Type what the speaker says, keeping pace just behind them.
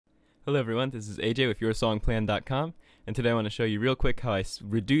Hello everyone, this is AJ with YourSongPlan.com, and today I want to show you real quick how I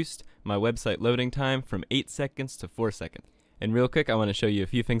reduced my website loading time from 8 seconds to 4 seconds. And real quick, I want to show you a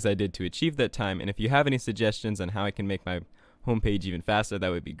few things I did to achieve that time, and if you have any suggestions on how I can make my homepage even faster, that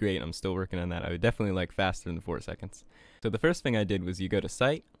would be great. I'm still working on that. I would definitely like faster than 4 seconds. So the first thing I did was you go to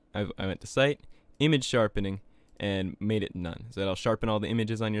Site, I went to Site, Image Sharpening, and made it none. So that'll sharpen all the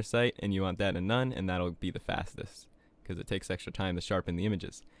images on your site, and you want that in none, and that'll be the fastest, because it takes extra time to sharpen the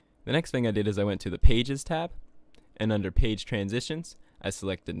images. The next thing I did is I went to the Pages tab, and under Page Transitions, I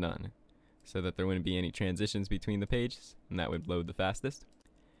selected none, so that there wouldn't be any transitions between the pages, and that would load the fastest.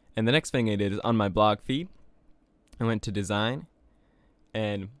 And the next thing I did is on my blog feed, I went to Design,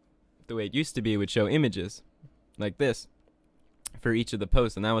 and the way it used to be, it would show images, like this, for each of the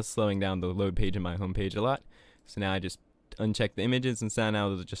posts, and that was slowing down the load page in my homepage a lot. So now I just uncheck the images, and so now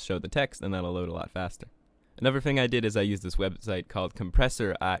it'll just show the text, and that'll load a lot faster. Another thing I did is I used this website called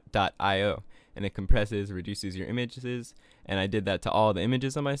compressor.io, and it compresses, reduces your images, and I did that to all the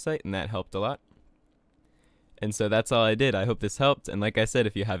images on my site, and that helped a lot. And so that's all I did. I hope this helped, and like I said,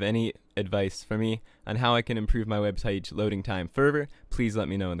 if you have any advice for me on how I can improve my website loading time further, please let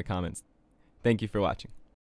me know in the comments. Thank you for watching.